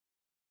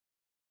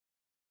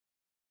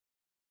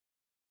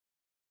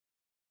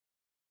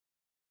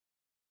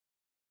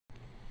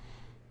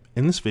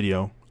In this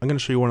video, I'm going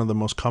to show you one of the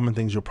most common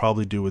things you'll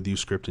probably do with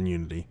uScript in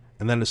Unity,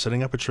 and that is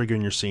setting up a trigger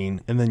in your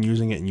scene and then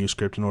using it in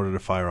uScript in order to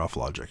fire off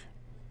logic.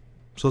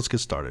 So let's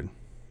get started.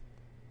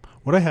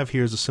 What I have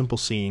here is a simple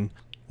scene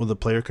with a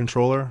player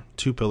controller,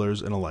 two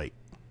pillars, and a light.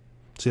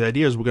 So the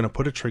idea is we're going to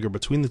put a trigger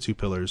between the two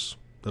pillars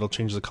that'll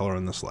change the color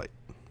on this light.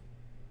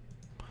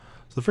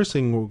 So the first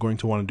thing we're going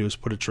to want to do is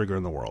put a trigger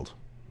in the world.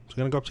 So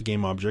we're going to go up to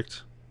Game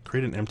Object,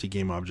 create an empty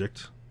game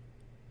object,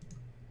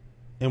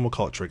 and we'll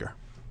call it Trigger.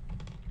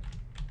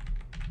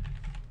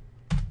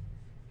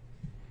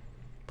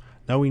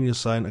 Now we need to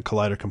assign a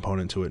collider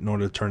component to it in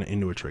order to turn it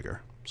into a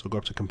trigger. So go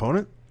up to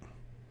Component,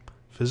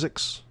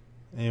 Physics,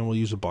 and we'll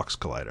use a box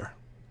collider.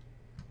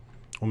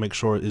 We'll make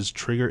sure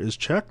trigger is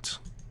checked,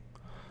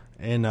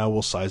 and now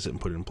we'll size it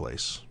and put it in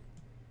place.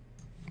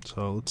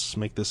 So let's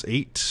make this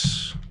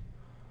 8,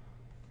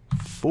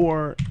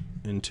 4,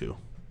 and 2.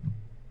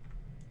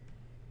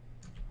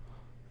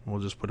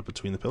 We'll just put it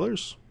between the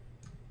pillars.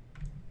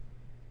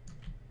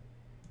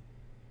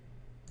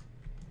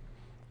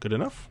 Good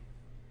enough.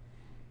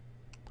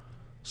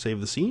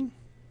 Save the scene.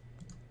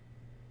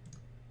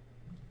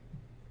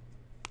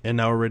 And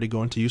now we're ready to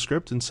go into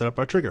uScript and set up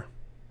our trigger.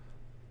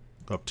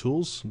 Go up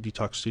Tools,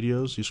 Detox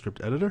Studios,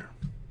 uScript Editor,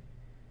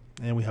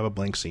 and we have a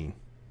blank scene.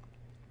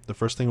 The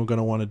first thing we're going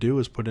to want to do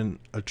is put in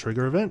a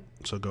trigger event.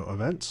 So go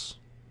Events,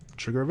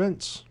 Trigger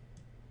Events.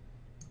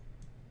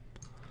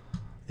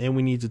 And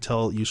we need to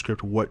tell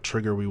uScript what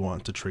trigger we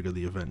want to trigger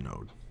the event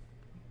node.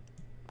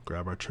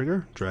 Grab our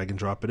trigger, drag and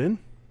drop it in,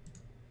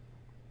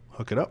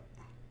 hook it up.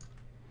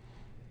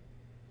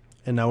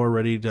 And now we're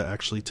ready to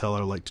actually tell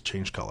our light to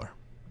change color.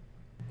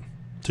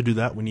 To do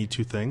that, we need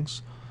two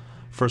things.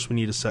 First, we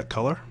need to set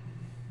color.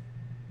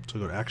 So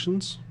go to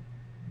Actions,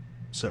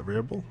 Set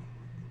Variable,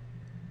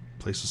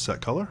 place a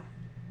set color,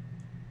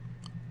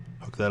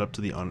 hook that up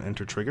to the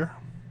onEnter trigger.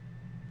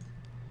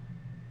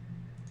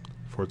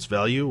 For its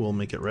value, we'll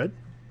make it red.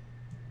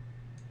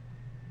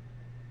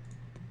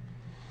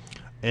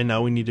 And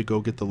now we need to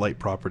go get the light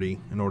property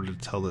in order to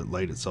tell the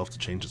light itself to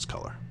change its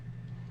color.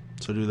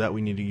 So to do that,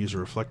 we need to use a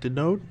reflected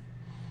node.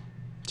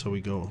 So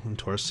we go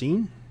into our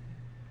scene.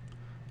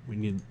 We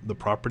need the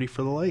property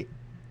for the light.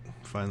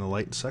 Find the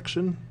light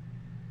section.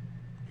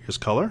 Here's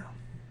color.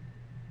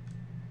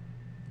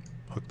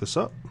 Hook this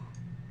up.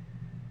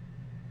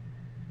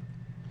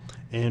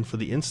 And for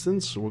the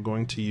instance, we're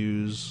going to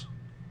use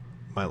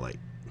my light.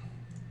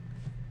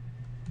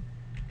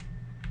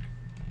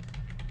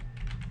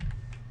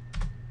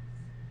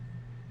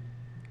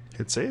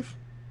 Hit save.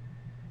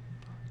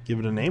 Give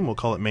it a name. We'll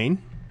call it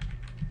main.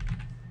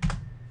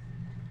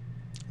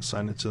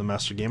 Assign it to the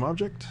master game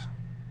object.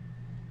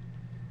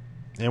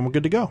 And we're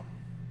good to go.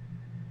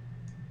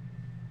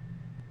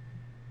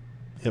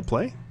 Hit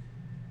play.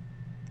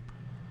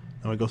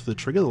 Now we go through the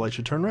trigger, the light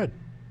should turn red.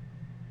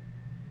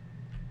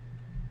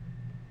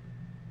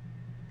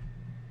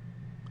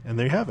 And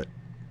there you have it.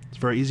 It's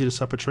very easy to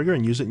set up a trigger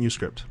and use it in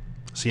uScript.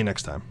 See you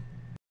next time.